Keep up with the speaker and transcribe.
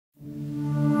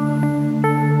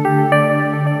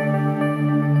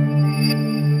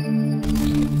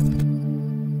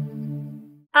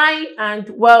Hi and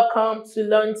welcome to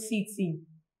LearnCity.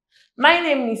 My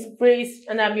name is Praise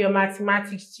and I'm your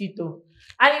mathematics tutor.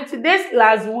 And in today's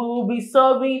class, we will be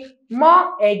solving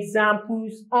more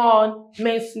examples on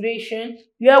mensuration,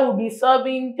 where we'll be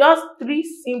solving just 3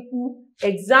 simple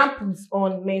examples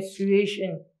on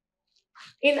mensuration.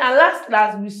 In our last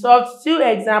class, we solved 2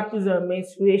 examples on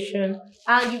mensuration,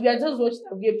 and if you are just watching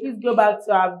the video, please go back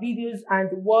to our videos and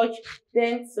watch,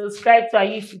 then subscribe to our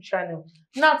YouTube channel.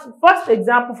 Now, the first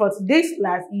example for today's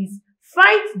class is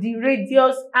find the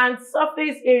radius and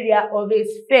surface area of a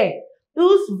sphere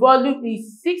whose volume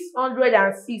is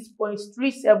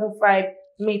 606.375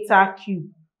 meter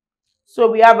cube. So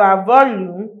we have our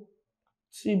volume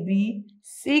to be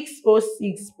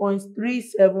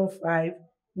 606.375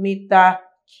 meter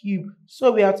cube.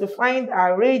 So we have to find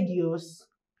our radius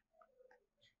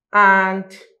and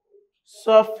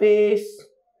surface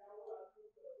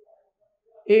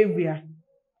area.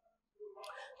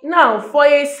 Now, for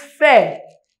a sphere,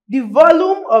 the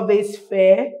volume of a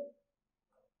sphere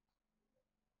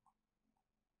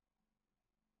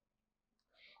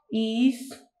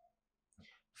is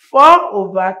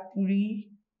 4/3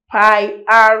 pi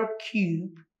r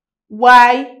cube,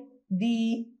 while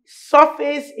the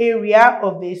surface area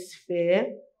of a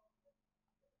sphere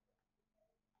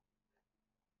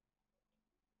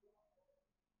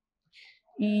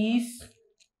is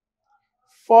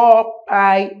 4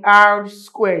 pi r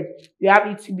squared. We have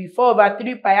it to be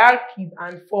 4/3 pi r cube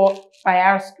and 4 pi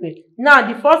r squared. Now,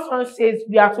 the first one says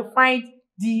we have to find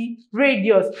the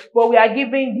radius, but we are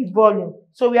given the volume.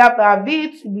 So we have our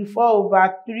V to be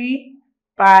 4/3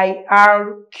 pi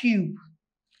r cube.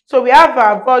 So we have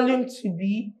our volume to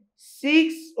be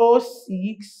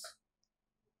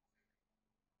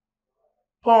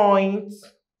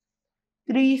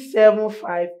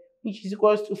 606.375, which is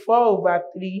equals to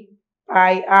 4/3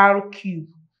 pi r cube.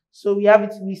 So we have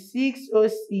it to be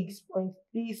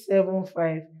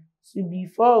 606.375 to be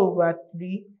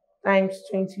 4/3 times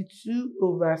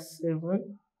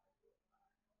 22/7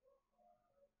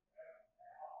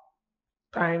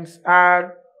 times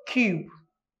r cube.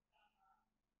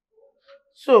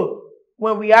 So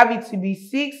when we have it to be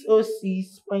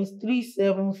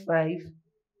 606.375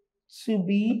 to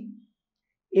be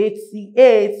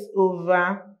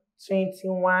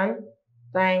 88/21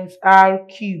 times r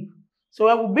cube. So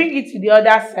when we bring it to the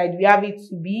other side, we have it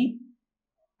to be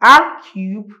r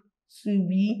cube to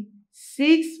be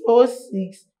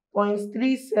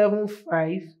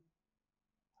 606.375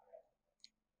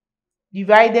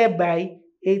 divided by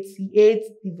 88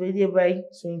 divided by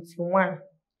 21.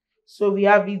 So we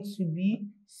have it to be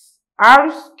r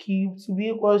cube to be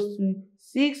equals to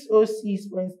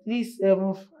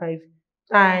 606.375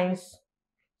 times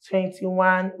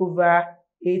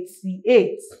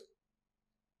 21/88.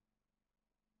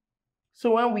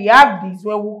 So when we have this,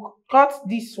 when we cut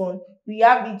this one, we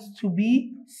have it to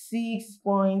be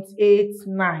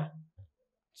 6.89.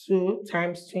 So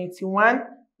times 21,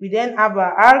 we then have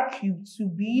our r cube to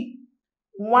be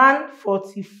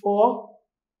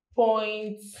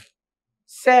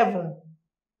 144.7.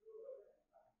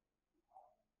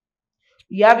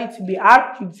 We have it to be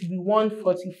r cube to be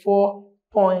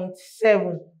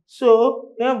 144.7.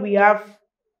 So when we have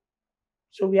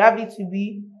it to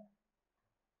be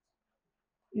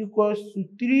equals to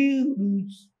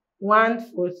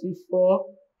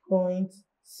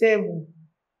 3√144.7.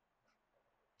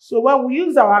 So when we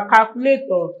use our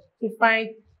calculator to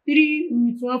find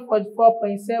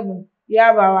 3√144.7, we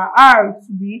have our r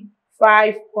to be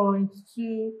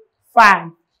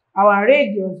 5.25. Our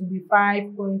radius will be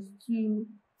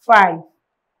 5.25.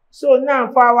 So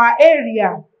now for our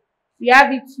area, we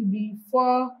have it to be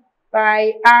 4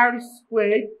 pi r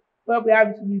squared, but we have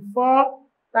it to be 4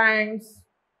 times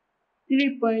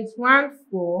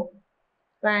 3.14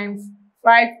 times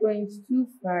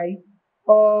 5.25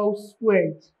 all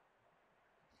squared.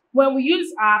 When we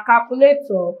use our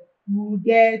calculator, we will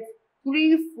get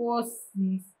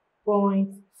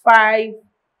 346.5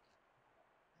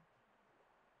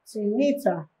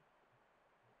 centimeter.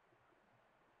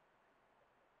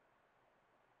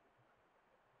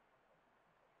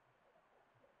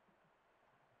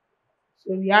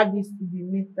 So we have this to be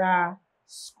meter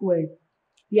squared.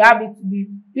 We have it to be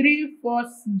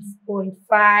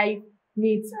 346.5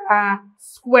 meter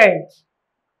squared.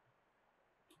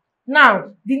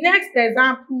 Now, the next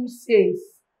example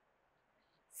says,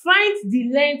 find the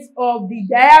length of the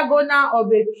diagonal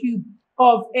of a cube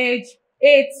of edge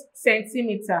 8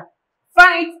 centimeter.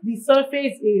 Find the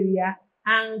surface area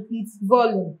and its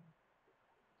volume.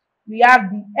 We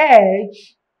have the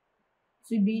edge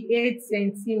to be 8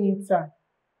 centimeter.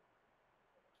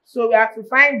 So we have to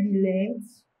find the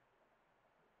length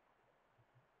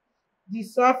the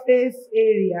surface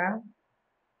area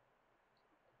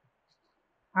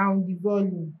and the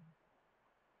volume.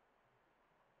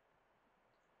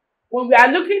 When we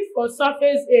are looking for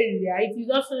surface area, it is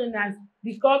also known as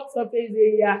the curved surface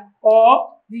area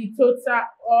or the total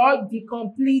or the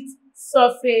complete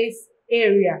surface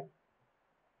area.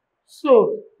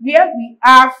 So where we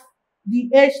have the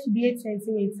edge to be 8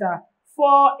 centimeter,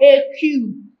 for a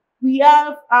cube, we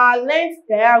have our length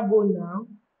diagonal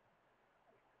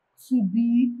to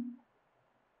be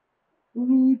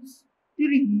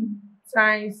 √3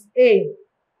 times A,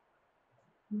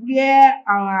 where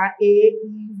our A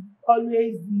is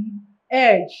always the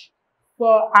edge.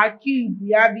 For our cube,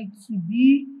 we have it to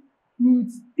be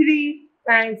 √3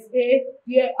 times A,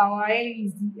 where our A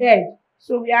is the edge.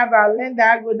 So we have our length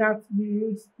diagonal to be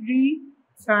 √3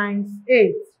 times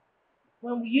 8.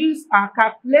 When we use our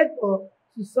calculator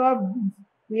to solve this,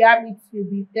 we have it to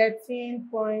be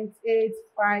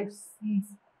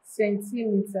 13.856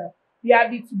 centimeters. We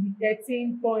have it to be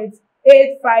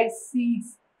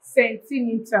 13.856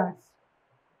 centimeters.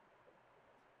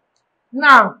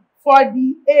 Now, for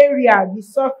the area, the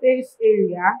surface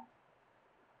area,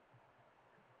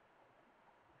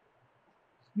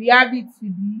 we have it to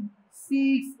be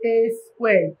 6A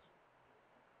squared,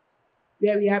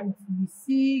 where we have it to be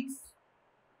 6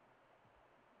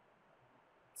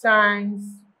 times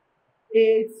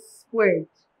 8 squared,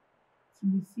 to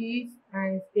be 6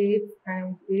 times 8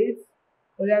 times 8,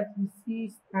 or that to be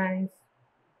 6 times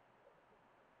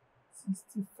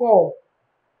 64.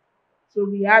 So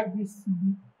we have this to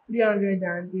be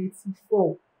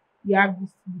 384. We have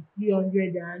this to be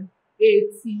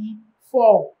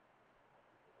 384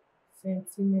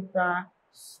 centimeter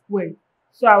squared.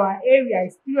 So our area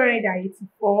is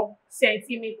 384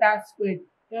 centimeters squared.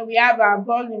 Then we have our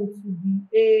volume to be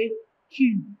A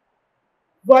cube.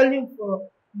 Volume for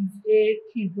is A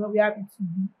cube. Then we have it to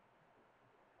be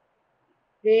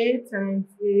A times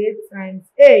A times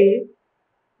A.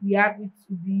 We have it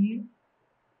to be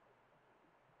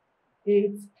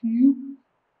 8 cube.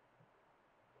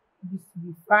 This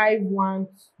will be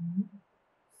 512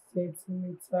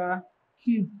 centimeter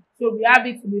cube. So we have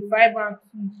it to be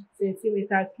 512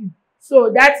 centimeter cube.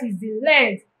 So that is the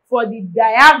length for the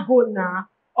diagonal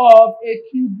of a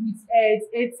cube with edge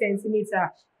 8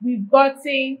 centimeter. We've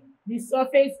gotten the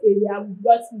surface area, we've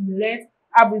gotten the length,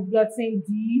 and we've gotten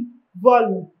the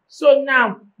volume. So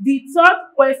now the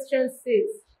third question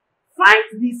says, find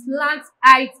the slant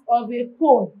height of a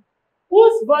cone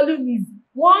whose volume is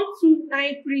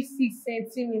 12936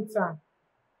 centimeter.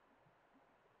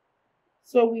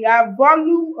 So we have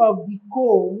volume of the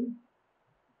cone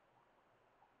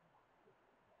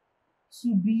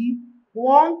to be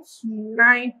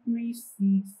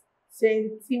 12936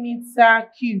 centimeter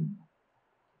cube.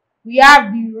 We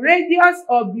have the radius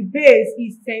of the base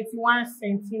is 21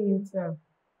 centimeter.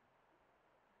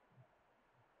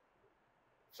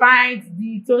 Find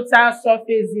the total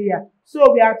surface area.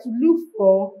 So we have to look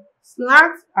for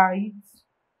slant height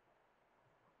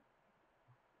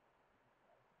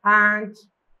and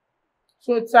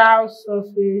total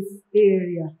surface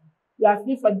area. We have to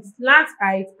look for the slant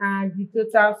height and the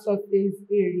total surface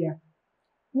area.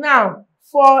 Now,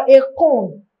 for a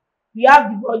cone, we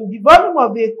have the volume. The volume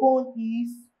of a cone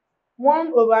is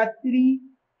 1/3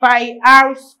 pi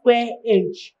r square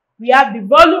h. We have the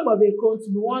volume of a cone to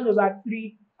be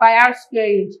 1/3 pi r square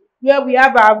h, where we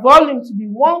have our volume to be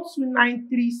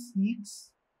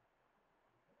 12936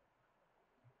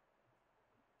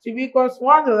 to be equals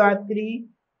 1/3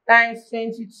 times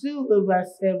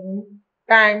 22/7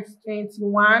 times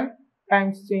 21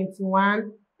 times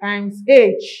 21 times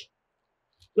h.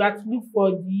 We have to look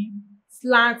for the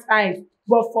slant height,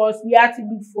 but first we have to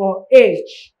look for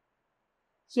h.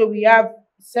 So we have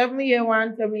 7 here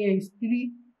 1, 7 here is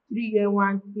 3, 3 here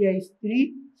 1, here is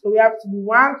 3. So we have to be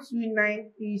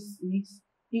 12936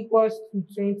 equals to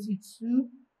 22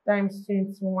 times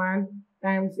 21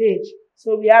 times h.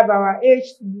 So we have our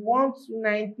h to be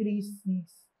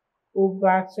 12936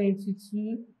 over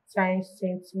 22 times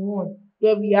 21.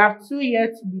 Where we have 2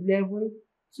 here to be 11,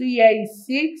 2 here is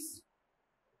 6,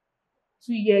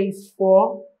 2 here is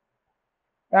 4,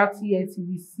 that here to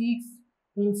be 6.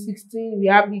 In 16, we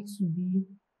have it to be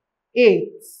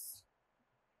 8.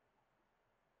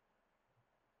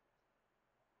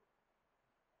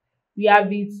 We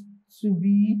have it to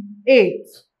be 8.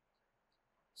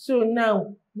 So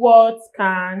now, what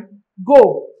can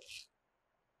go?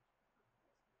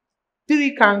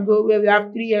 3 can go, where we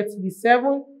have 3 here to be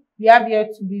 7. We have here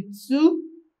to be 2.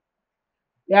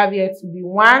 We have here to be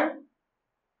 1.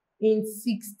 In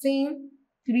 16,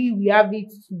 3, we have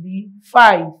it to be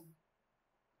 5.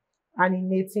 and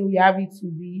in 18 we have it to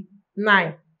be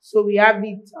 9. So we have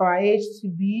it our age to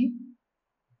be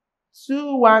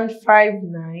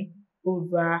 2159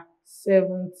 over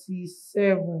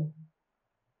 77.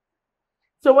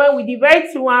 So when we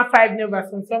divide 2159 over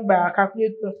 77 by our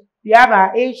calculator, we have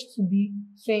our age to be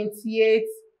 28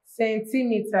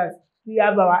 centimeters. We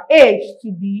have our age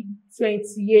to be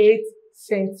 28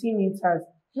 centimeters.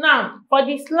 Now, for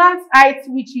the slant height,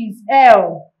 which is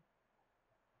L,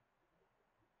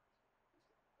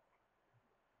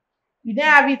 we then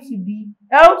have it to be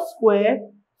L squared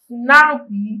to now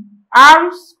be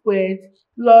R squared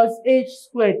plus H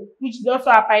squared, which is also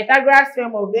a Pythagoras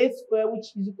theorem of H squared,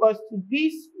 which is equals to B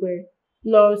squared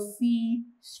plus C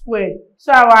squared.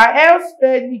 So our L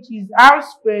squared, which is R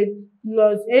squared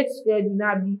plus H squared, will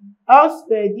now be L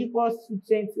squared equals to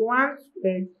 21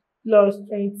 squared plus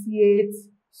 28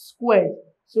 squared.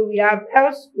 So we have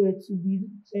L squared to be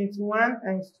 21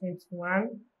 times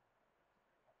 21.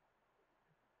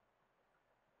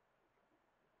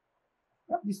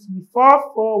 This will be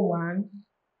 441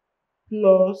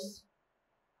 plus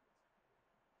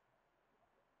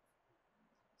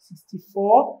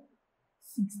 64,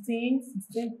 16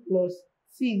 plus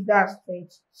 6, that's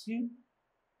 22,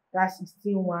 that's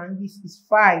 16, this is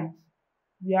 5,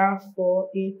 we have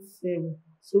 487,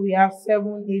 so we have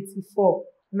 784.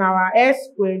 Now our S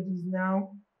squared is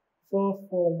now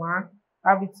 441,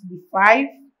 have it to be 5,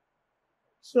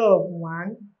 12,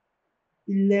 1,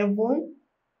 11,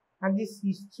 and this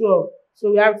is 12.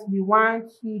 So we have to be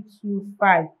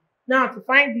 1225. Now to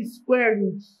find the square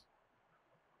root,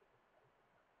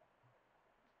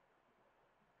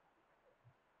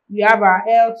 we have our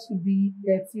L to be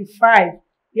 35.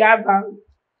 We have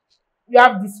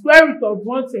the square root of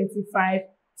 125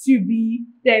 to be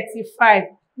 35.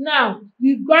 Now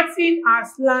we've gotten our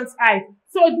slant height.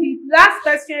 So the last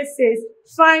question says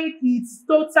find its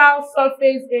total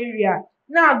surface area.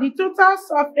 Now the total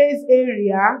surface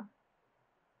area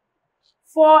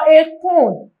for a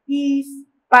cone is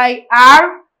by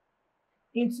R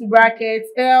into bracket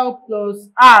L plus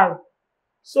R.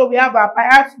 So we have our pi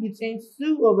r to be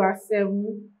 22 over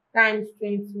 7 times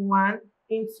 21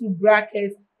 into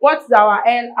bracket. What is our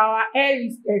L? Our L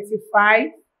is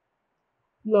 35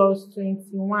 plus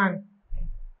 21. So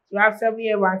we have 7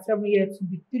 here and 7 here to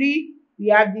be 3. We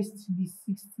have this to be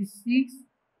 66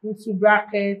 into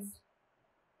bracket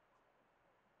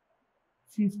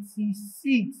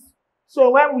 56.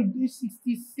 So when we do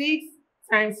 66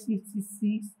 times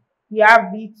 56, we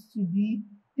have it to be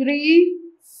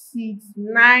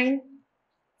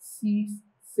 3696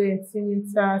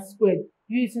 centimeters squared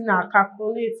using our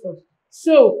calculator.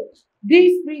 So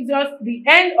this brings us to the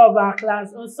end of our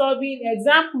class on solving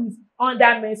examples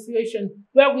under mensuration,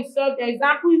 where we solved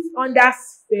examples under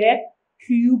sphere,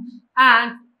 cube,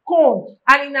 and cone.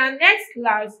 And in our next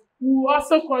class, we will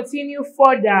also continue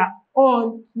further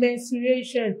on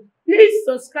mensuration. Please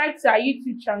subscribe to our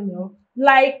YouTube channel,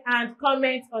 like and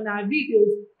comment on our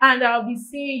videos, and I'll be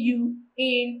seeing you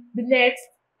in the next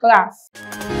class.